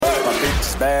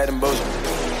bad and bullshit.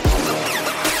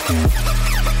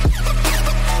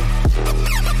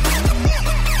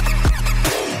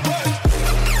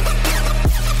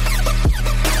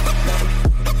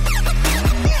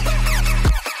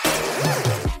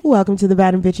 Welcome to the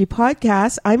Bad and Bitchy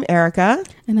podcast. I'm Erica.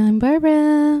 And I'm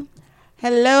Barbara.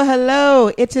 Hello,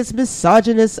 hello. It is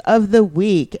Misogynist of the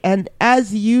Week. And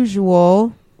as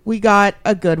usual, we got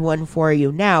a good one for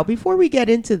you. Now, before we get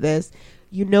into this,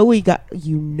 you know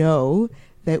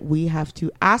that we have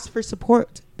to ask for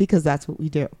support because that's what we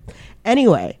do.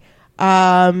 Anyway,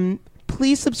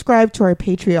 please subscribe to our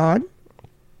Patreon.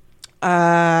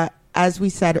 As we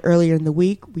said earlier in the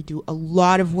week, we do a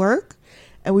lot of work.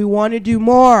 And we want to do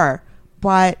more,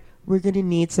 but we're going to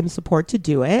need some support to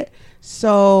do it.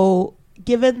 So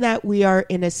given that we are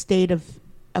in a state of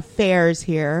affairs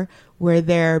here where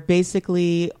there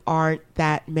basically aren't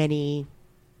that many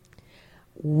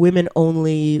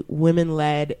women-only,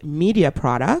 women-led media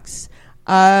products,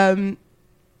 we're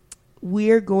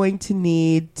going to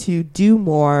need to do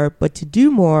more. But to do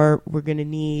more, we're going to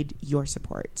need your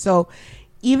support. So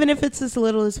even if it's as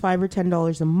little as $5 or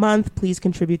 $10 a month, please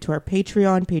contribute to our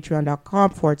Patreon,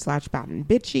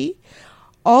 patreon.com/badandbitchy.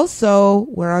 Also,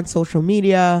 we're on social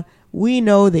media. We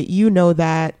know that you know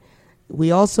that.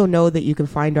 We also know that you can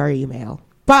find our email.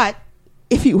 But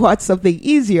if you want something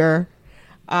easier,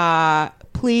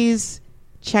 please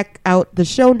check out the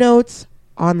show notes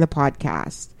on the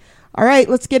podcast. All right,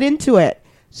 let's get into it.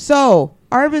 So,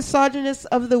 our misogynist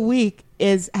of the week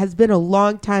has been a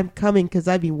long time coming because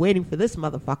I've been waiting for this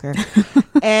motherfucker.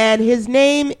 And his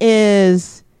name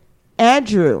is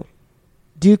Andrew,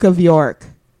 Duke of York.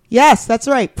 Yes, that's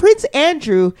right. Prince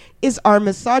Andrew is our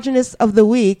misogynist of the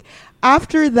week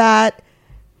after that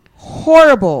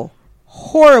horrible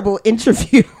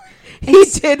interview he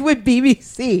did with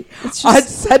BBC on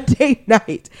Sunday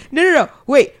night. No.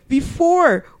 Wait,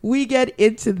 before we get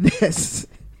into this.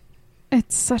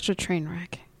 It's such a train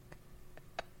wreck.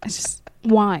 It's just,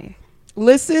 why?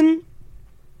 Listen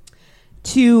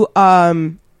to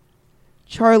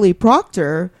Charlie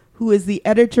Proctor, who is the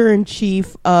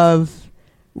editor-in-chief of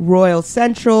Royal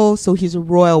Central, so he's a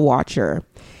royal watcher.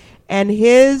 And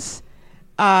his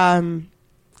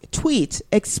tweet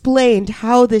explained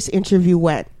how this interview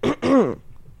went.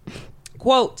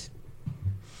 Quote,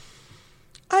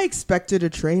 "I expected a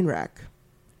train wreck.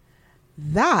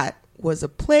 That was a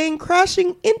plane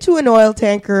crashing into an oil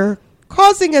tanker,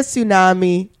 causing a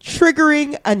tsunami,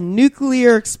 triggering a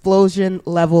nuclear explosion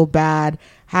level bad.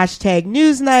 Hashtag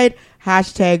Newsnight,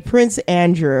 hashtag Prince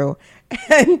Andrew."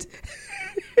 And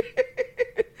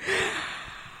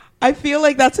I feel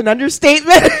like that's an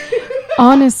understatement.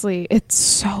 Honestly, it's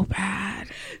so bad.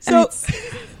 So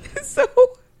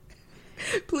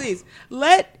please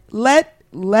let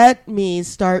me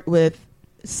start with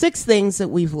 6 things that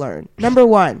we've learned. Number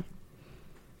 1.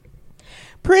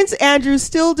 Prince Andrew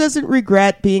still doesn't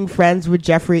regret being friends with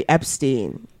Jeffrey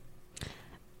Epstein.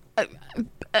 I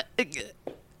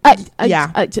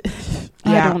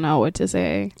don't know what to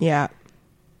say. Yeah.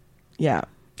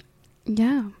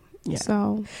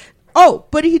 So. Oh,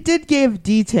 but he did give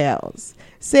details,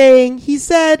 saying he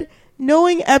said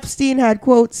knowing Epstein had,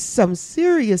 quote, some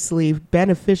seriously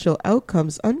beneficial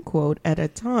outcomes, unquote, at a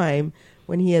time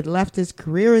when he had left his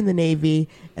career in the Navy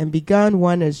and begun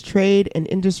one as trade and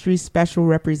industry special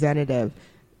representative.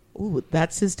 Ooh,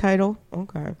 that's his title?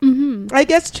 Okay. Mm-hmm. I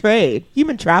guess trade.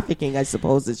 Human trafficking, I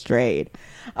suppose, is trade.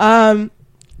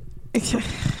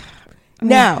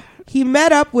 Now, he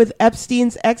met up with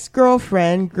Epstein's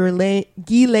ex-girlfriend,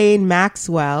 Ghislaine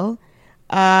Maxwell,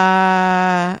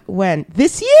 when?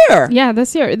 This year! Yeah,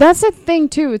 this year. That's the thing,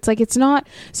 too. It's like, it's not...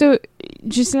 So,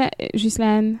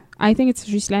 Ghislaine... I think it's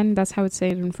Ghislaine. That's how it's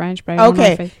said in French. But I don't know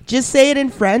if just say it in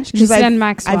French. Ghislaine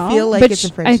Maxwell. I feel like it's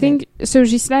a French name. I think so.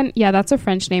 Ghislaine, yeah, that's a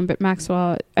French name. But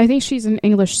Maxwell, I think she's an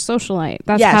English socialite.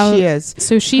 That's how she is.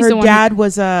 So she's her the one. Her dad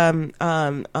was in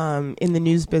the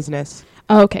news business.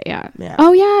 Oh, okay, yeah.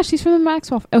 Oh, yeah. She's from the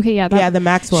Maxwell. Okay, yeah. The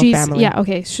Maxwell family. Yeah.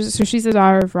 Okay. So she's the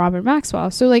daughter of Robert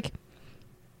Maxwell. So like,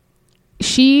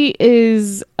 she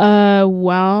is a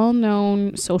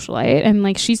well-known socialite, and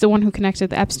like she's the one who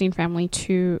connected the Epstein family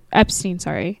to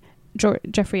Jeffrey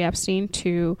Epstein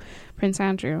to Prince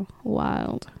Andrew.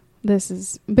 Wild.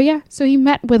 But yeah, so he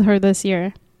met with her this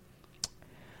year.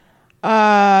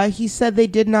 He said they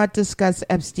did not discuss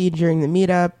Epstein during the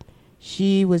meetup.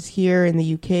 She was here in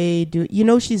the UK.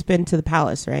 She's been to the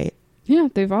palace, right? Yeah,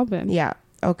 they've all been. Yeah.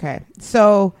 Okay.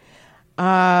 So,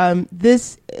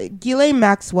 this Ghislaine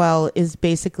Maxwell is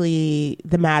basically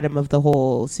the madam of the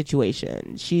whole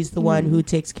situation. She's the one who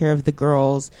takes care of the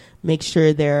girls, makes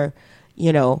sure they're,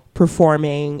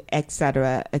 performing,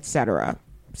 etc., etc.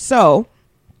 So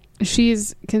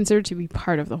she's considered to be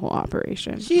part of the whole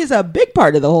operation. she is a big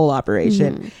part of the whole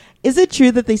operation. Mm-hmm. Is it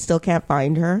true that they still can't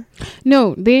find her?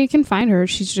 No, they can find her.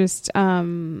 She's just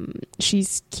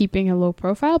she's keeping a low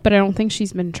profile, but I don't think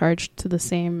she's been charged to the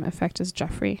same effect as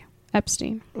Jeffrey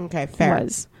Epstein. Okay, fair.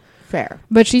 Fair.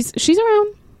 But she's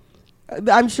around.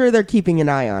 I'm sure they're keeping an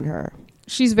eye on her.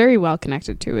 She's very well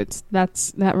connected to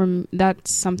that's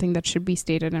something that should be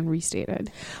stated and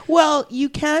restated. Well, you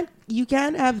can't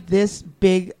have this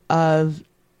big of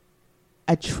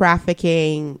a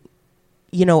trafficking,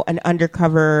 an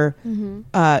undercover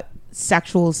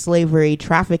sexual slavery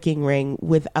trafficking ring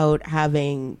without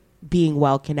being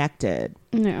well connected.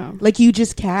 No. Like, you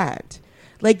just can't.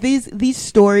 Like, these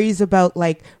stories about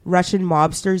like Russian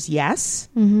mobsters, yes,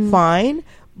 fine,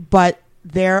 but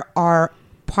there are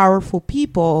powerful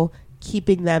people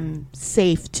keeping them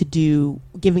safe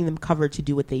giving them cover to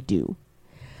do what they do.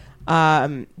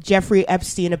 Jeffrey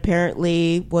Epstein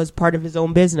apparently was part of his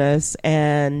own business,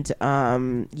 and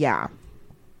yeah.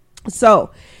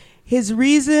 So his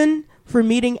reason for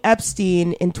meeting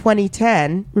Epstein in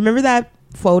 2010, remember that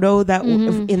photo that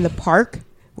in the park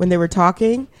when they were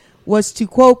talking, was to,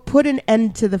 quote, put an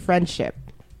end to the friendship.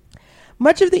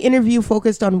 Much of the interview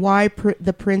focused on why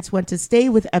the prince went to stay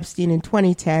with Epstein in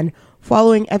 2010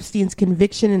 following Epstein's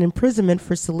conviction and imprisonment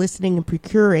for soliciting and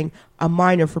procuring a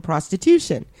minor for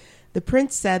prostitution. The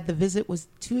prince said the visit was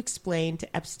to explain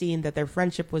to Epstein that their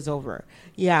friendship was over.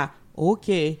 Yeah,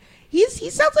 okay. He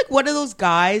sounds like one of those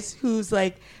guys who's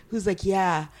like,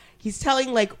 yeah. He's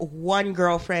telling like one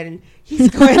girlfriend he's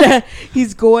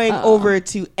going over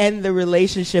to end the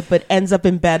relationship, but ends up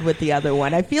in bed with the other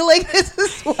one. I feel like this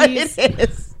is what it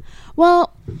is.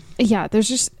 Well, yeah,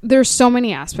 there's so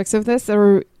many aspects of this that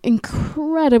are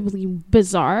incredibly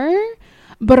bizarre,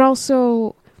 but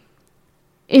also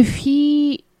if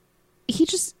he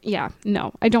just,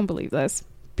 no, I don't believe this.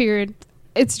 Period.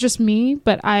 It's just me,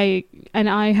 but I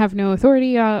have no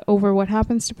authority over what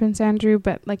happens to Prince Andrew,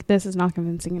 but like this is not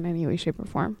convincing in any way, shape, or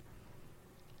form.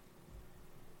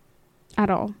 At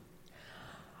all.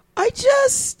 I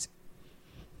just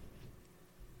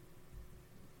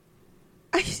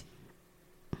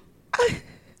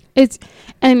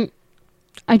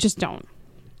don't.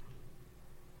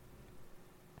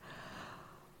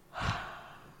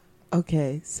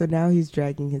 Okay, so now he's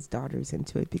dragging his daughters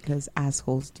into it because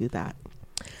assholes do that.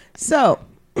 So,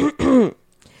 the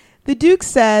Duke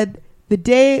said the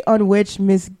day on which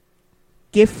Miss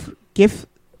Giff.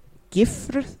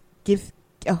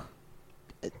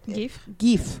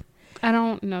 I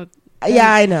don't know.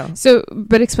 Yeah, I know. So,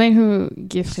 but explain who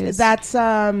Giff is. That's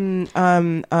So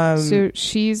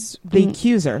she's the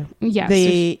accuser. Yeah.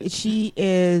 She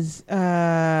is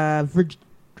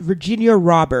Virginia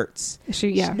Roberts.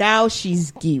 Now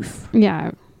she's Giff.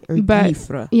 Yeah. But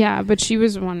she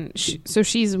was one. So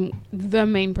she's the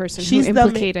main person who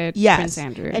implicated Prince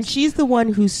Andrew, and she's the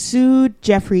one who sued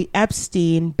Jeffrey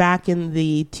Epstein back in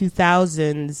the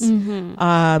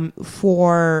 2000s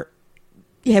for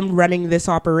him running this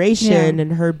operation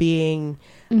and her being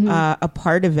a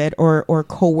part of it or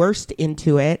coerced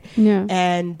into it. Yeah.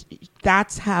 And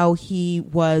that's how he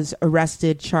was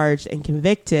arrested, charged, and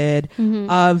convicted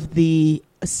of the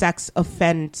sex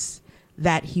offense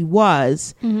that he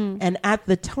was. And at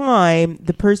the time,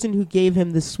 the person who gave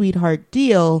him the sweetheart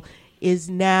deal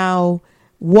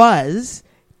was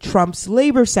Trump's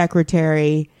labor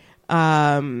secretary.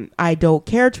 I don't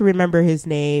care to remember his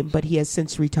name, but he has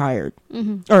since retired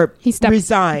or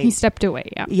resigned. He stepped away.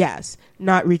 Yeah. Yes.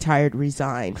 Not retired,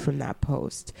 resigned from that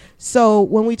post. So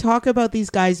when we talk about these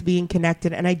guys being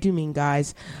connected, and I do mean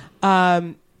guys,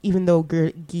 even though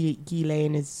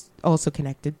Ghislaine is also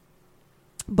connected,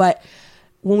 but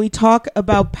when we talk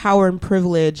about power and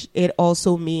privilege, it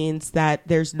also means that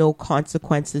there's no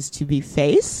consequences to be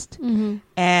faced.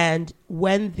 And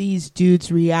when these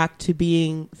dudes react to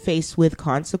being faced with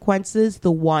consequences,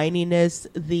 the whininess,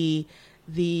 the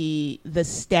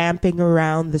stamping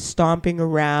around, the stomping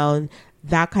around,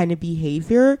 that kind of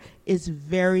behavior is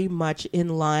very much in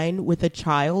line with a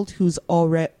child who's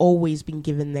always been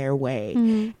given their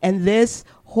way. And this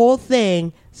whole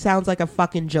thing sounds like a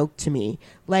fucking joke to me.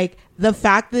 Like, the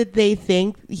fact that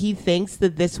he thinks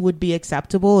that this would be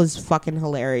acceptable is fucking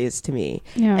hilarious to me.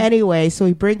 Yeah. Anyway, so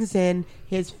he brings in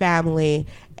his family,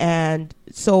 and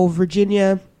so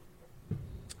Virginia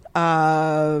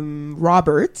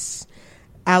Roberts'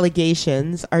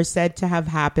 allegations are said to have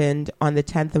happened on the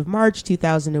 10th of March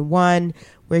 2001,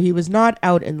 where he was not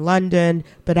out in London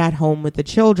but at home with the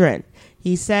children.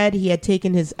 He said he had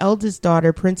taken his eldest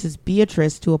daughter, Princess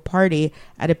Beatrice, to a party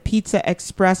at a Pizza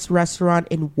Express restaurant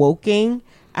in Woking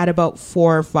at about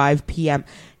 4 or 5 p.m.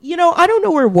 You know, I don't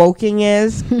know where Woking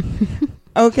is.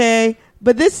 Okay.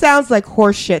 But this sounds like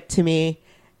horse shit to me,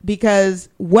 because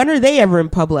when are they ever in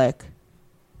public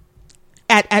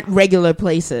at regular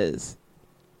places?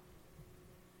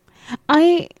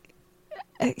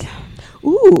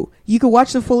 Ooh, you can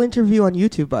watch the full interview on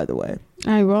YouTube, by the way.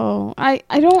 I will. I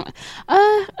don't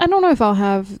know if I'll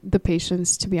have the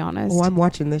patience, to be honest. Oh, I'm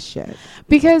watching this shit.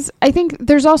 Because I think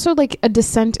there's also like a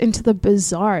descent into the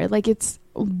bizarre. Like, it's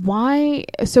why.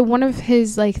 So one of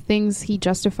his like things he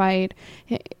justified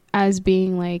as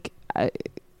being like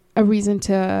a reason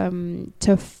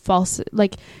to false,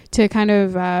 like to kind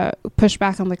of push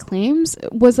back on the claims,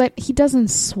 was that he doesn't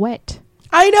sweat.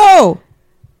 I know.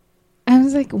 I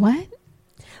was like, what?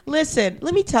 Listen,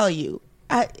 let me tell you.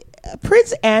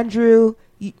 Prince Andrew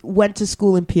went to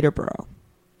school in Peterborough.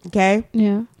 Okay?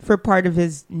 Yeah. For part of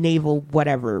his naval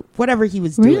whatever he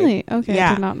was doing. Really? Okay,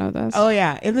 yeah. I did not know this. Oh,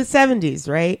 yeah. In the 70s,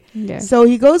 right? Yeah. So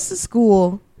he goes to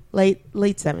school, late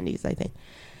 70s, I think.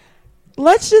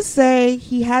 Let's just say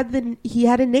he had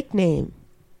a nickname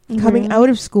coming out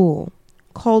of school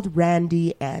called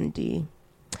Randy Andy.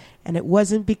 And it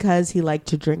wasn't because he liked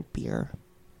to drink beer.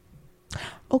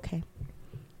 Okay.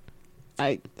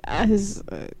 I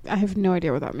have no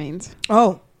idea what that means.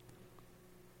 Oh.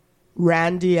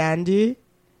 Randy Andy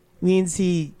means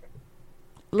it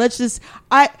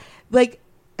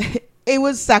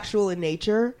was sexual in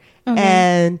nature. Okay.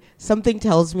 And something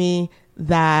tells me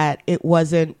that it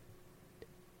wasn't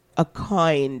a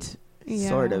kind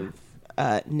sort of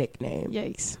nickname.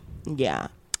 Yikes. Yeah.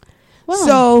 Well.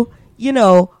 So, you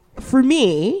know, for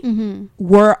me,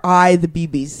 were I the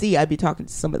BBC, I'd be talking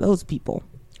to some of those people.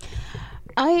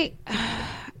 I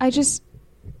just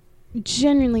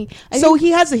genuinely... So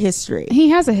he has a history. He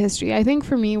has a history. I think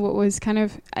for me, what was kind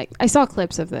of... I saw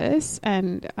clips of this,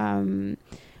 and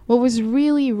what was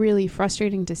really, really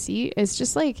frustrating to see is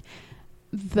just like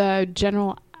the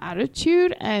general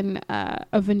attitude and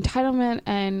of entitlement,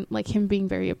 and like him being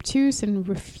very obtuse and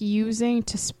refusing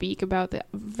to speak about the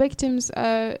victims,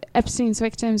 Epstein's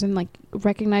victims, and like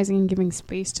recognizing and giving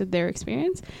space to their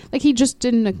experience. Like, he just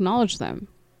didn't acknowledge them.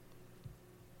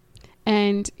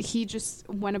 And he just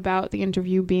went about the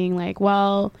interview being like,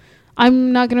 well,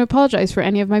 I'm not going to apologize for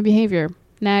any of my behavior.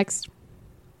 Next.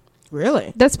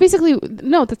 Really? That's basically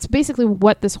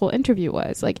what this whole interview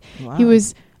was. Like, wow. He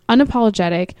was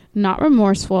unapologetic, not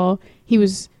remorseful. He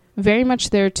was very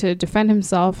much there to defend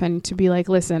himself and to be like,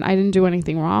 listen, I didn't do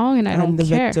anything wrong, and I don't care. I'm the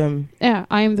victim. Yeah,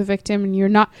 I am the victim, and you're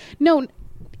not. No,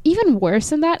 even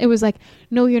worse than that, it was like,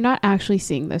 no, you're not actually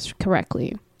seeing this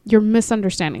correctly. You're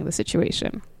misunderstanding the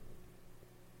situation.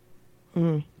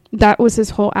 That was his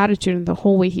whole attitude and the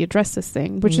whole way he addressed this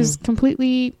thing, which is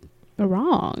completely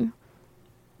wrong.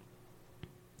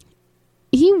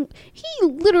 He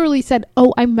literally said,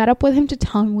 oh, I met up with him to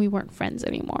tell him we weren't friends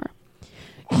anymore.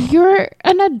 You're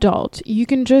an adult. You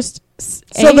can just...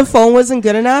 So the phone wasn't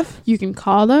good enough? You can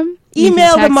call them.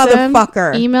 Email the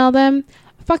motherfucker. Email them.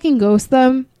 Fucking ghost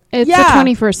them. It's the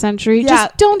 21st century. Yeah.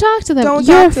 Just don't talk to them.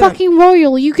 You're a fucking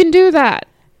royal. You can do that.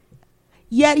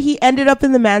 Yet he ended up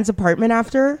in the man's apartment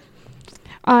after?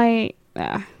 I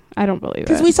don't believe it.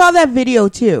 Because we saw that video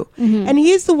too. And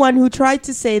he's the one who tried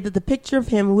to say that the picture of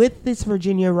him with this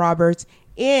Virginia Roberts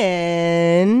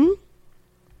in...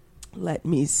 Let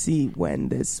me see when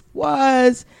this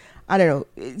was. I don't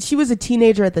know. She was a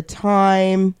teenager at the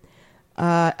time.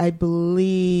 I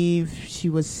believe she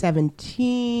was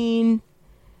 17.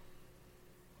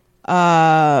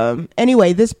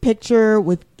 Anyway, this picture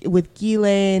with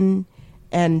Ghislaine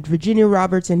and Virginia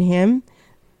Roberts and him,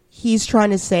 he's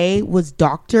trying to say was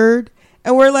doctored.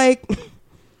 And we're like,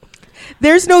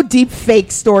 there's no deep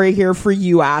fake story here for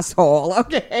you, asshole.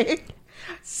 Okay.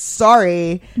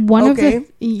 Sorry.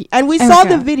 And we saw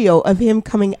the video of him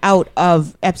coming out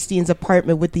of Epstein's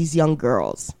apartment with these young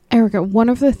girls. Erica, one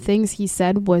of the things he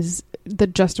said was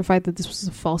that justified that this was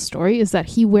a false story is that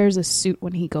he wears a suit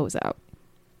when he goes out.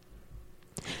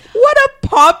 What a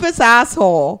pompous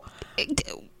asshole.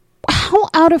 How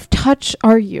out of touch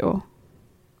are you?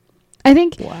 I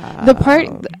think the part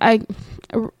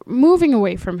moving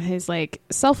away from his like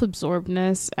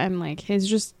self-absorbedness and like his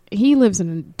just, he lives in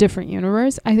a different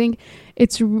universe. I think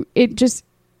it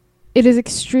is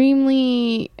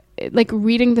extremely, like,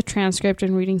 reading the transcript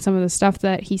and reading some of the stuff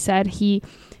that he said, he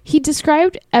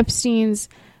described Epstein's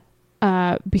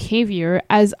behavior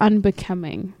as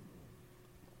unbecoming.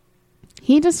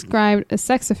 He described a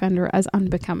sex offender as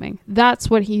unbecoming. That's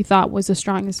what he thought was the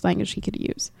strongest language he could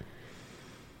use.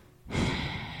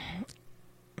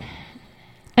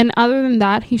 And other than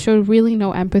that, he showed really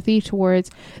no empathy towards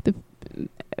the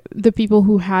the people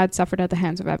who had suffered at the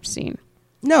hands of Epstein.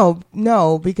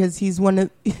 No, because he's one of...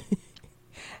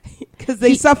 Because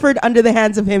they suffered under the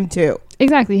hands of him too.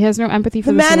 Exactly. He has no empathy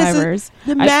for the survivors.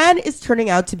 The man is turning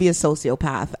out to be a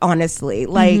sociopath, honestly,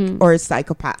 like, or a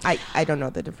psychopath. I don't know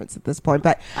the difference at this point,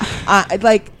 but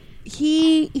like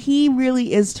he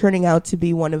really is turning out to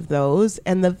be one of those.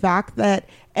 And the fact that,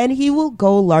 and he will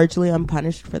go largely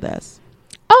unpunished for this.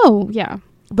 Oh, yeah.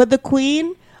 But the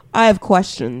Queen, I have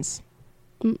questions.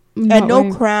 And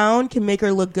no crown can make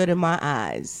her look good in my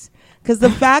eyes. Because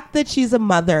the fact that she's a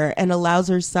mother and allows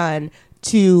her son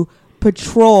to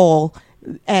patrol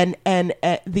and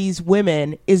these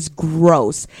women is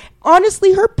gross.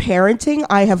 Honestly, her parenting,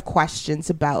 I have questions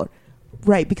about.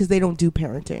 Right, because they don't do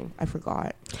parenting. I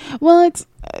forgot. Well, it's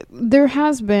there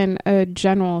has been a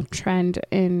general trend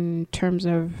in terms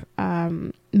of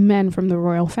men from the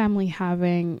royal family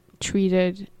having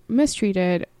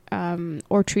mistreated,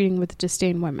 or treating with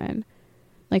disdain women.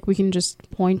 Like, we can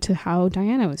just point to how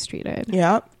Diana was treated.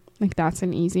 Yeah. Like, that's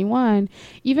an easy one.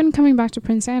 Even coming back to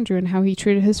Prince Andrew and how he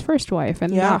treated his first wife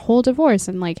and that whole divorce.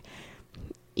 And, like,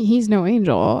 he's no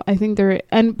angel. I think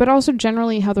but also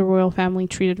generally how the royal family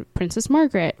treated Princess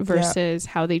Margaret versus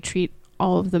how they treat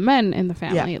all of the men in the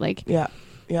family.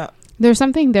 There's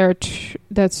something there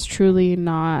that's truly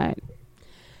not.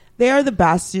 They are the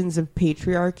bastions of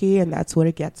patriarchy, and that's what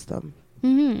it gets them.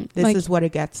 Mm-hmm. This is what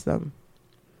it gets them.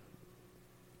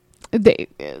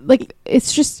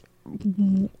 It's just,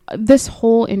 this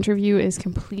whole interview is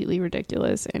completely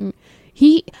ridiculous, and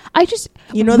they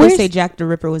say Jack the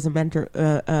Ripper was a member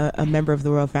of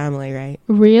the royal family, right?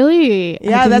 Really?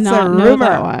 Yeah, that's a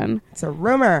rumor. It's a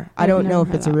rumor. I don't know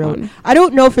if it's a real one. I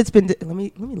don't know if it's been. Let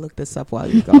me look this up while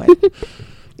you're going.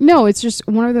 No, it's just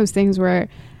one of those things where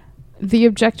the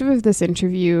objective of this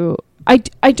interview, I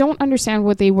don't understand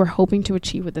what they were hoping to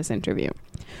achieve with this interview.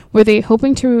 Were they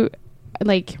hoping to,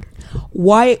 like,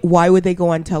 why would they go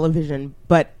on television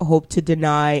but hope to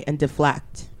deny and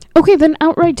deflect? Okay, then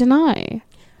outright deny.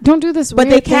 Don't do this. But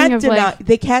they can't deny.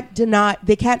 They can't deny.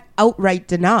 They can't outright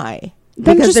deny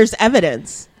because there's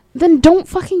evidence. Then don't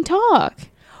fucking talk.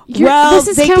 They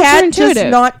can't just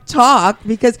not talk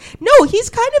because he's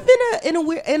kind of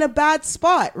in a bad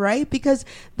spot, right? Because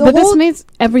this makes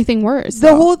everything worse.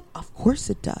 Of course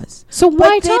it does. So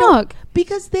why talk?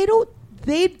 Because they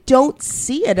don't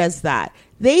see it as that.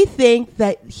 They think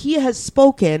that he has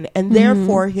spoken and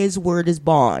therefore his word is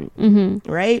bond,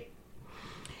 right?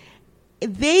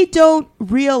 They don't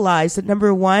realize that,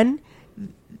 number one,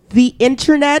 the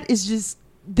internet is just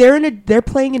they're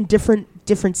playing in different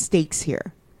stakes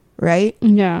here, right?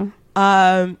 Yeah.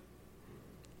 One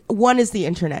is the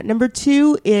internet. Number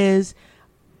two is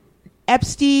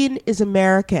Epstein is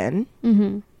American,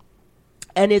 and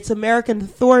it's American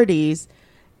authorities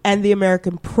and the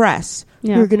American press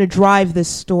who are going to drive this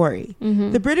story.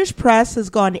 The British press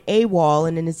has gone AWOL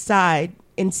and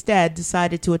instead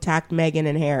decided to attack Meghan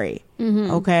and Harry.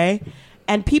 Okay?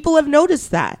 And people have noticed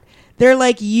that. They're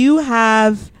like, you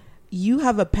have a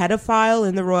pedophile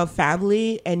in the royal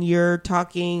family and you're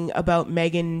talking about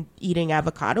Meghan eating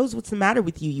avocados. What's the matter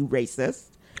with you, you racist?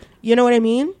 You know what I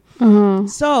mean?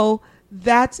 So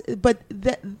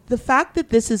the fact that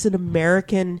this is an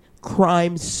American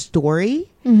crime story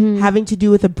having to do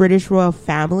with a British royal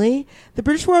family, the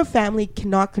British royal family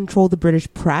cannot control the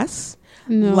British press.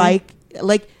 No. Like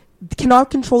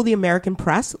cannot control the American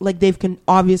press like they've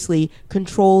obviously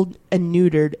controlled and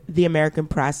neutered the American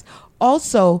press.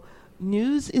 Also,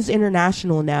 news is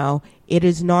international now. It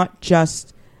is not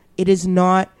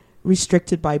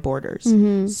restricted by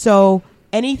borders. So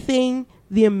anything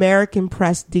the American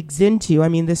press digs into, I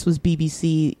mean, this was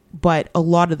BBC, but a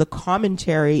lot of the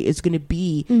commentary is going to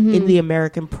be in the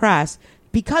American press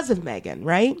because of Meghan,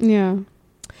 right? Yeah.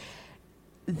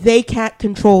 They can't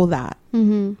control that.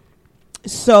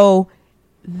 So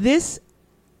this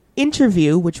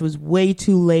interview, which was way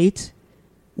too late,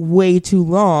 way too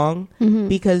long,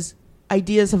 because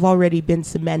ideas have already been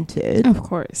cemented. Of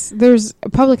course. There's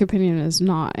public opinion is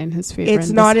not in his favor.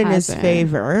 It's not in his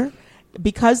favor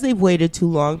because they've waited too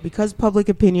long, because public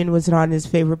opinion was not in his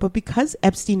favor, but because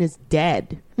Epstein is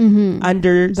dead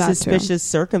under suspicious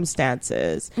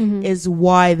circumstances is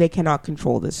why they cannot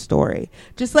control this story.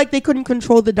 Just like they couldn't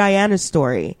control the Diana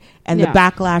story and the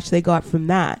backlash they got from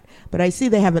that. But I see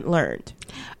they haven't learned.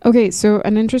 Okay, so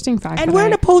an interesting fact. And we're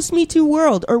in a post-Me Too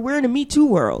world, or we're in a Me Too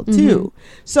world too.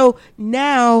 So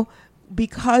now,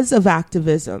 because of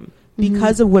activism,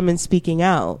 because of women speaking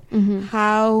out,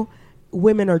 how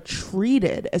women are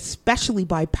treated, especially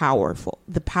by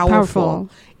the powerful,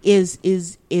 is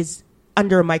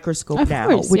under a microscope Of now,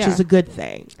 course, which yeah. is a good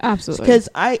thing. Absolutely. Because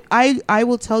I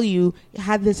will tell you,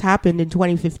 had this happened in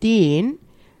 2015,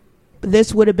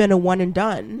 this would have been a one and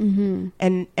done,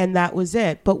 and that was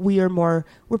it. But we're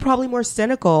probably more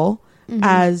cynical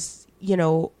as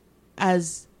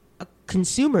as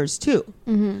consumers too.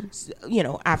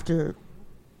 After,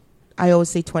 I always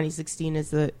say 2016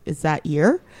 is that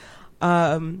year.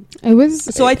 It was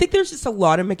So I think there's just a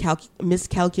lot of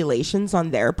miscalculations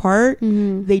on their part.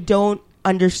 They don't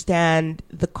understand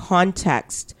the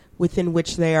context within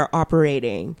which they are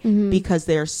operating because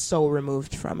they are so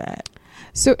removed from it.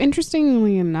 So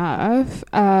interestingly enough,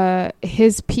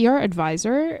 his PR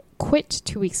advisor quit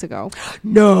 2 weeks ago.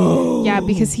 No. Yeah,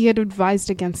 because he had advised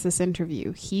against this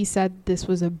interview. He said this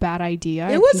was a bad idea.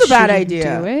 It was He a bad shouldn't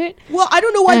idea. do it. Well, I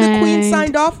don't know why the Queen And-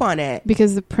 signed off on it.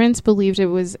 Because the prince believed it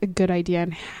was a good idea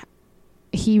and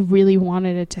he really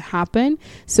wanted it to happen.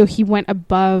 So he went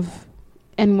above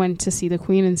and went to see the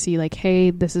Queen and see like,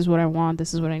 hey, this is what I want.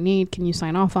 This is what I need. Can you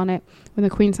sign off on it? When the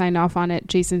Queen signed off on it,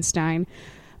 Jason Stein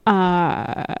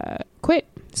quit.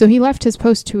 So he left his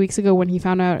post 2 weeks ago when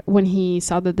he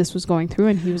saw that this was going through,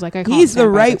 and he was like, I can't He's the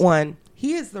stand by right this. one.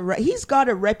 He is the right. He's got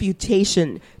a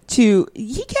reputation to.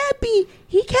 He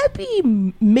can't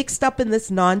be mixed up in this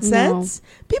nonsense.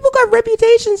 People got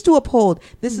reputations to uphold.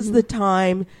 This is the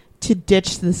time to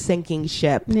ditch the sinking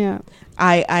ship. Yeah.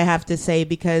 I have to say,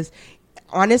 because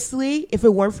honestly, if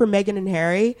it weren't for Meghan and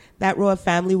Harry, that royal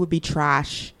family would be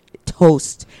trash,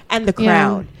 toast, and the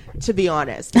Crown. To be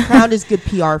honest, the Crown is good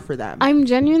PR for them. I'm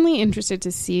genuinely interested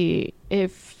to see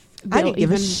if I didn't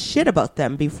give a shit about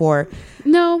them before.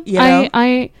 No, you know?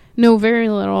 I know very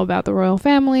little about the royal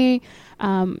family.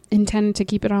 Intend to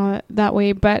keep it on that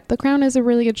way, but The Crown is a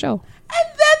really good show.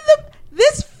 And then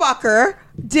this fucker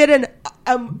did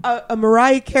a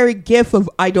Mariah Carey gif of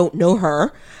I don't know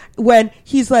her when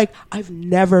he's like, I've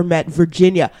never met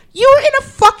Virginia. You were in a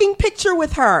fucking picture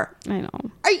with her. I know.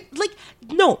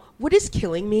 No, what is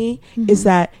killing me is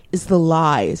the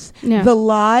lies. Yeah. The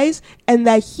lies, and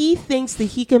that he thinks that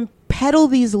he can peddle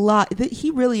these lies. That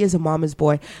he really is a mama's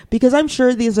boy, because I'm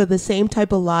sure these are the same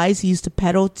type of lies he used to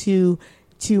peddle to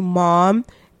mom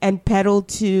and peddle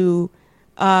to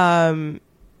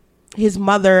his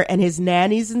mother and his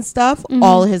nannies and stuff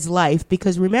all his life.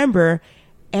 Because remember,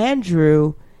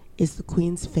 Andrew is the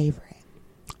Queen's favorite.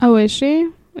 Oh, is she?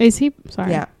 Is he?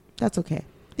 Sorry. Yeah, that's okay.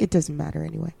 It doesn't matter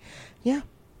anyway. Yeah,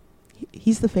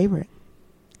 he's the favorite.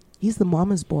 He's the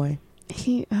mama's boy.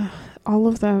 All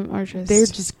of them are just... They're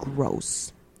just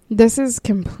gross. This is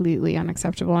completely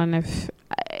unacceptable. And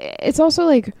it's also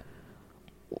like,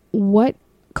 what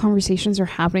conversations are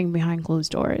happening behind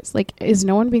closed doors? Like, is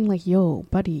no one being like, yo,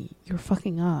 buddy, you're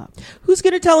fucking up? Who's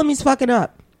going to tell him he's fucking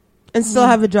up and still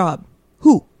have a job?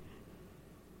 Who?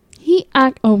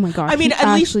 Oh my god! I mean, he at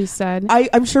actually least said,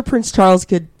 I'm sure Prince Charles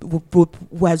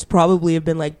has probably have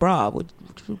been like, "Bro,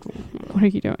 what are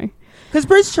you doing?" Because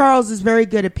Prince Charles is very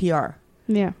good at PR.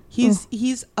 Yeah,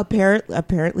 he's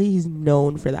apparently he's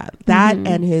known for that. That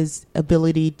and his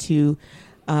ability to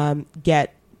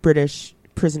get British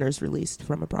prisoners released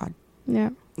from abroad. Yeah,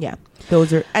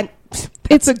 those are, and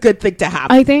it's a good thing to have.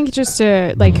 I think just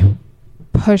to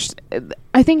push.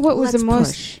 I think what was the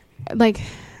most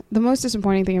the most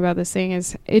disappointing thing about this thing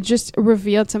is it just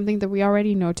revealed something that we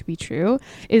already know to be true,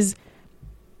 is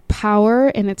power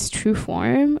in its true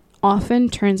form often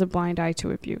turns a blind eye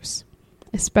to abuse,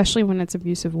 especially when it's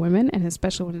abuse of women and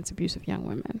especially when it's abuse of young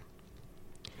women.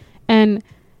 And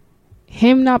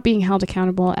him not being held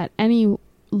accountable at any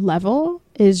level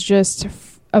is just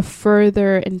a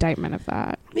further indictment of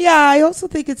that. Yeah, I also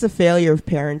think it's a failure of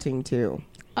parenting too.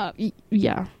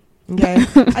 Yeah. Okay.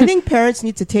 I think parents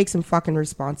need to take some fucking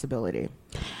responsibility.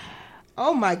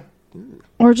 Oh my.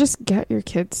 Or just get your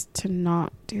kids to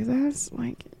not do this.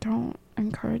 Like, don't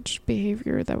encourage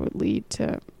behavior that would lead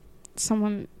to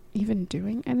someone even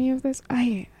doing any of this.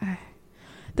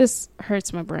 This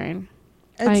hurts my brain.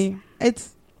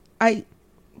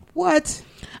 What?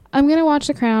 I'm gonna watch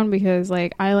The Crown because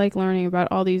I like learning about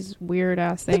all these weird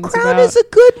ass things. The Crown is a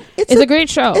good. It's a great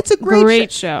show. It's a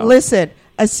great show. Listen,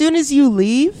 as soon as you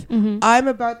leave,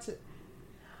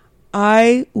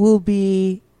 I will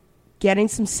be getting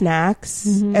some snacks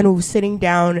and sitting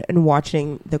down and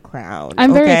watching The Crown.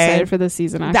 I'm very excited for this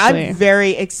season. Actually, I'm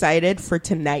very excited for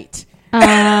tonight.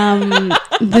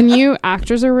 The new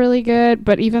actors are really good,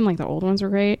 but even the old ones were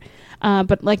great.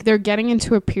 But they're getting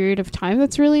into a period of time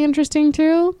that's really interesting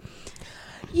too.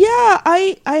 Yeah,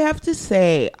 I have to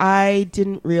say, I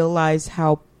didn't realize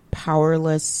how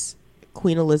powerless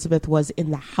Queen Elizabeth was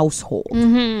in the household.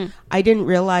 I didn't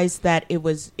realize that it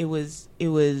was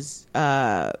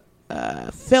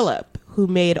Philip who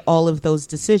made all of those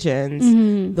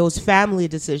decisions, those family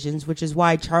decisions, which is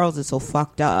why Charles is so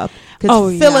fucked up.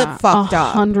 Because Philip fucked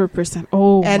up. 100%.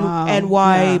 Oh, and wow. and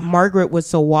why Yeah. Margaret was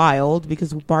so wild,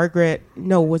 because Margaret,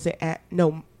 Anne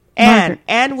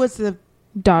was the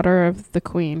daughter of the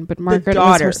queen, but Margaret was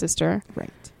daughter. her sister. right.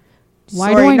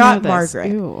 Why Sorry, do I not know this?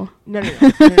 Margaret. Ew. No,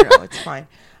 it's fine.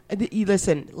 You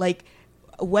listen, like,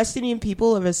 West Indian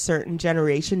people of a certain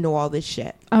generation know all this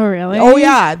shit. Oh, really? Oh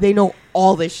yeah, they know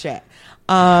all this shit.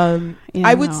 I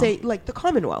would no. say like the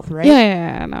Commonwealth, right?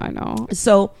 Yeah, no, I know.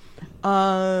 So,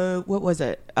 what was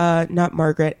it? Not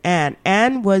Margaret. Anne.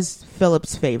 Anne was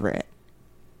Philip's favorite.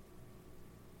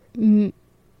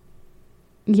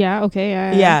 Yeah. Okay.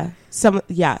 Yeah.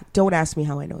 Don't ask me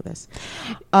how I know this.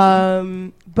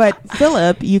 But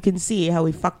Philip, you can see how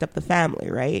he fucked up the family,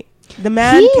 right? The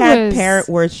man can't parent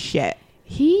worth shit.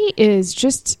 He is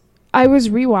just. I was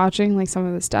rewatching like some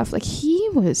of the stuff. Like he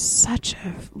was such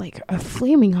a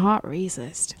flaming hot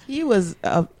racist. He was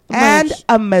a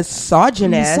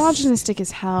misogynist, misogynistic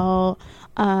as hell.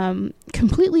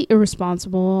 Completely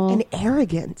irresponsible and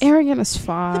arrogant as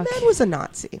fuck. The man was a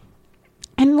Nazi,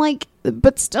 and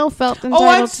but still felt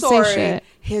entitled to say shit.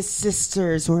 His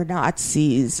sisters were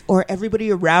Nazis, or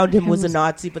everybody around him was a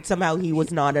Nazi, but somehow he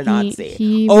was not a Nazi.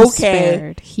 He was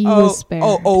spared. He was spared.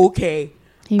 Oh, okay.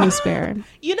 He was spared.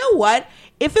 You know what?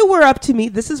 If it were up to me,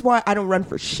 this is why I don't run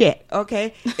for shit,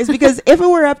 okay? Is because if it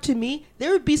were up to me,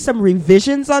 there would be some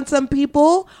revisions on some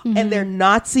people and their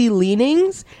Nazi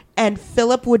leanings, and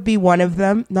Philip would be one of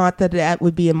them. Not that that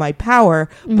would be in my power,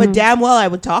 but damn well I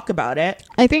would talk about it.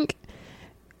 I think,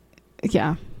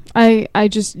 yeah. I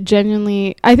just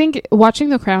genuinely, I think watching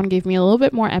The Crown gave me a little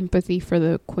bit more empathy for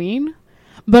the Queen,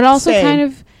 but also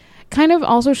Same. kind of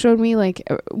also showed me, like,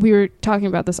 we were talking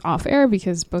about this off air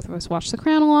because both of us watched The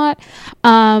Crown a lot.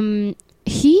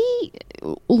 He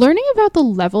learning about the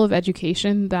level of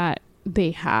education that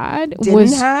they had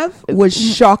was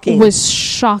shocking. Was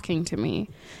shocking to me.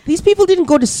 These people didn't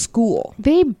go to school.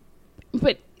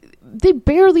 But they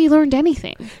barely learned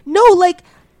anything. No, like,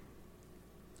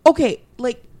 okay,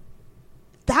 like,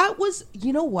 that was,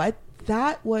 you know what?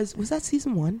 That was that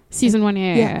season 1? Season 1,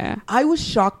 yeah. I was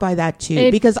shocked by that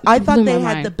too, because I thought they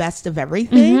had the best of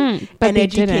everything and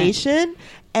education,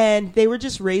 and they were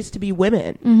just raised to be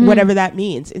women, whatever that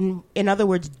means. In other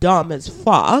words, dumb as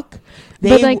fuck.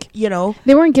 They,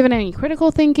 they weren't given any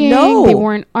critical thinking. No, they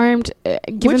weren't armed,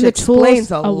 given which the explains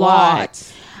tools a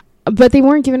lot. But they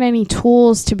weren't given any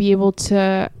tools to be able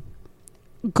to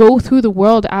go through the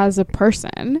world as a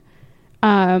person.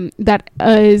 That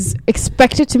is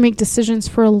expected to make decisions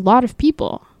for a lot of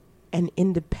people. An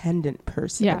independent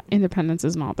person. Yeah, independence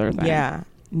is not their thing. Yeah,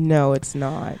 no, it's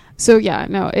not. So yeah,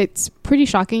 no, it's pretty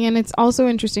shocking, and it's also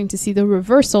interesting to see the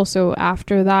reversal. So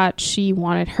after that, she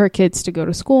wanted her kids to go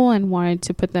to school and wanted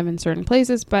to put them in certain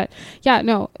places. But yeah,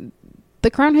 no, The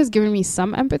Crown has given me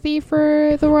some empathy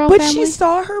for the royal family. But she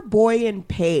saw her boy in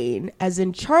pain, as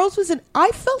in Charles was in. I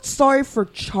felt sorry for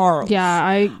Charles. Yeah,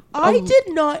 I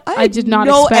did not. I did not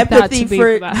no expect empathy that to be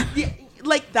for that.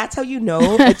 Like, that's how you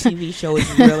know a TV show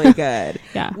is really good.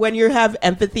 Yeah, when you have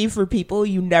empathy for people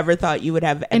you never thought you would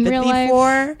have empathy in real life,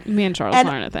 for. Me and Charles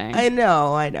aren't a thing. I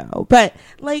know, but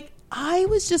like, I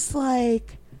was just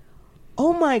like,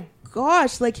 oh my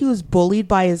gosh, like, he was bullied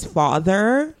by his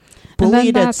father.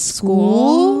 Bullied at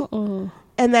school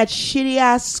and that shitty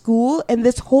ass school, and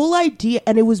this whole idea,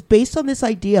 and it was based on this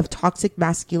idea of toxic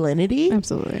masculinity.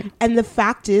 Absolutely. And the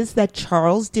fact is that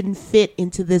Charles didn't fit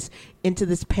into this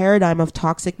paradigm of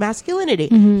toxic masculinity.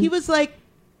 He was like,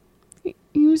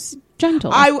 he was gentle.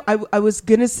 I was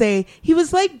gonna say he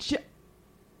was like,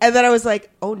 and then I was like,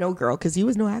 oh no, girl, because he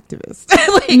was no activist.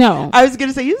 Like, no, I was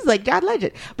gonna say he was like John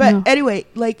Legend, but anyway,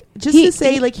 like, just to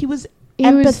say, like, he was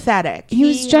empathetic. He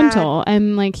was gentle,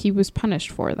 and like, he was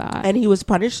punished for that. And he was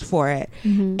punished for it.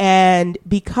 And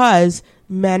because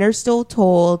men are still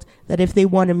told that if they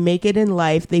want to make it in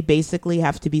life, they basically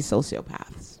have to be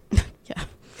sociopaths. Yeah.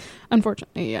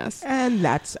 Unfortunately, yes. And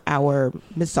that's our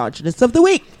misogynist of the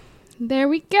week. There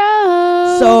we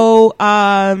go. So,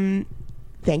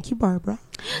 thank you, Barbara.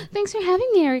 Thanks for having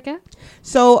me, Erica.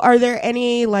 So, are there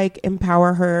any, like,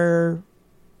 empower her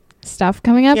stuff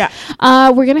coming up? Yeah.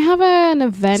 We're gonna have an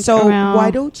event. So around...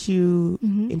 why don't you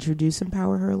introduce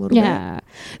Empower Her a little bit? Yeah.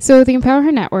 So the Empower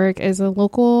Her Network is a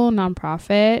local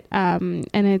nonprofit, and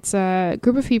it's a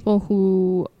group of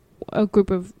people a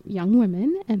group of young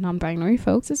women and non-binary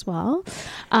folks as well,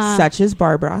 such as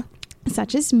Barbara.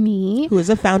 such as me, who is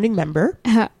a founding member.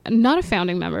 Not a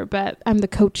founding member, but I'm the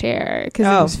co-chair because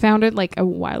it was founded like a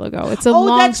while ago. It's a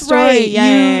long that's story. Right.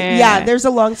 Yeah, there's a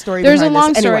long story. There's a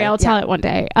long story. Anyway, I'll tell it one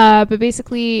day. But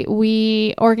basically,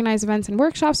 we organize events and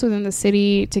workshops within the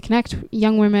city to connect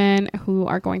young women who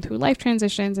are going through life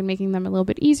transitions and making them a little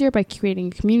bit easier by creating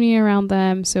a community around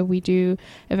them. So we do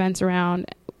events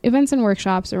and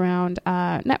workshops around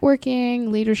networking,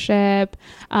 leadership,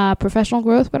 professional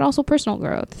growth, but also personal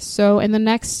growth. So in the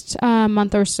next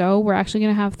month or so, we're actually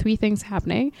going to have 3 things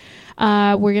happening.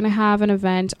 We're going to have an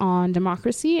event on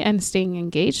democracy and staying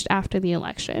engaged after the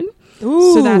election.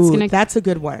 Ooh, so that's a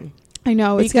good one. I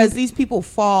know. Because these people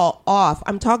fall off.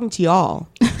 I'm talking to y'all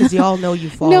because y'all know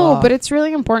you fall off. No, but it's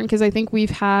really important because I think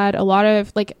we've had a lot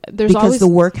of, like, there's because always... the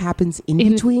work happens in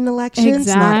between elections,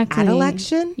 not at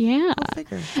election. Yeah.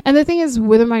 And the thing is,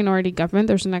 with a minority government,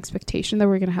 there's an expectation that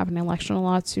we're going to have an election a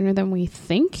lot sooner than we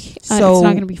think. So it's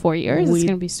not going to be 4 years. It's going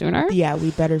to be sooner. Yeah,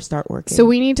 we better start working. So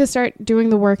we need to start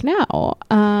doing the work now.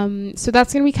 So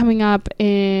that's going to be coming up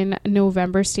in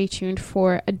November. Stay tuned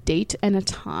for a date and a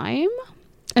time.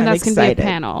 And that's going to be a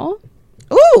panel.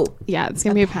 Ooh! Yeah, it's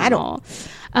going to be a panel.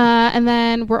 And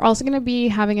then we're also going to be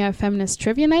having a feminist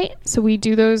trivia night. So we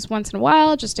do those once in a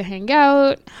while just to hang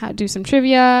out, do some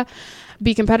trivia,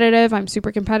 be competitive. I'm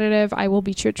super competitive. I will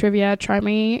beat you at trivia. Try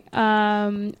me.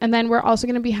 And then we're also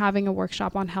going to be having a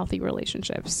workshop on healthy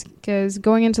relationships. Because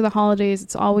going into the holidays,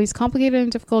 it's always complicated and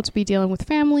difficult to be dealing with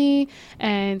family.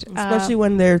 And especially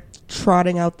when they're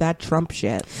trotting out that Trump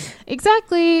shit.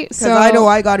 Exactly. Because I know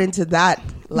I got into that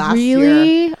last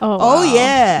year. Oh, wow.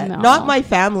 Yeah. No. Not my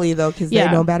family, though, because they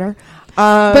know better.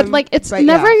 But, like, it's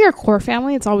never your core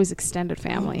family. It's always extended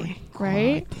family,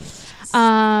 right?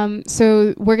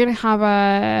 So we're going to have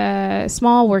a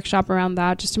small workshop around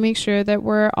that just to make sure that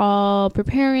we're all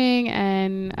preparing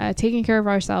and taking care of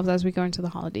ourselves as we go into the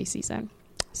holiday season.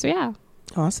 So, yeah.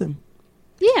 Awesome.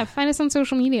 Yeah. Find us on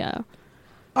social media.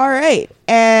 All right.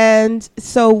 And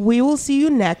so we will see you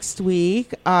next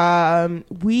week.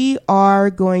 We are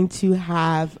going to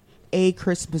have a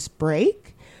Christmas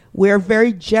break. We're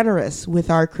very generous with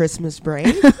our Christmas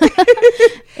break.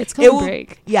 It's called a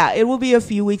break. Yeah, it will be a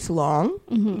few weeks long,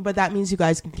 but that means you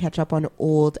guys can catch up on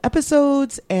old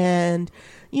episodes and,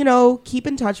 keep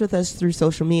in touch with us through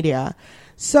social media.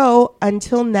 So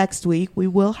until next week, we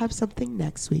will have something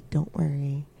next week. Don't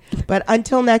worry. But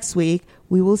until next week,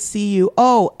 we will see you.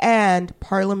 Oh, and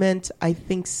Parliament, I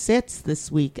think, sits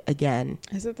this week again.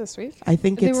 Is it this week? I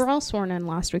think they were all sworn in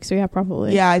last week, so yeah,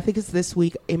 probably. Yeah, I think it's this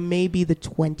week. It may be the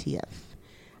 20th.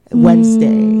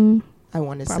 Wednesday, I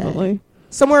want to say. Probably.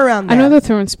 Somewhere around there. I know the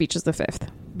throne speech is the 5th.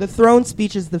 The throne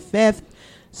speech is the 5th.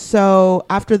 So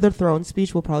after the throne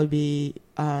speech will probably be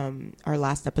our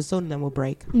last episode, and then we'll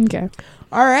break. Okay.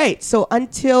 All right. So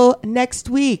until next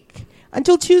week.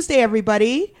 Until Tuesday,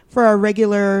 everybody, for our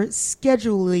regular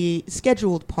scheduled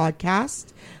podcast.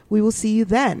 We will see you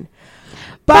then.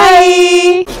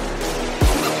 Bye.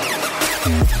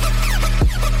 Bye.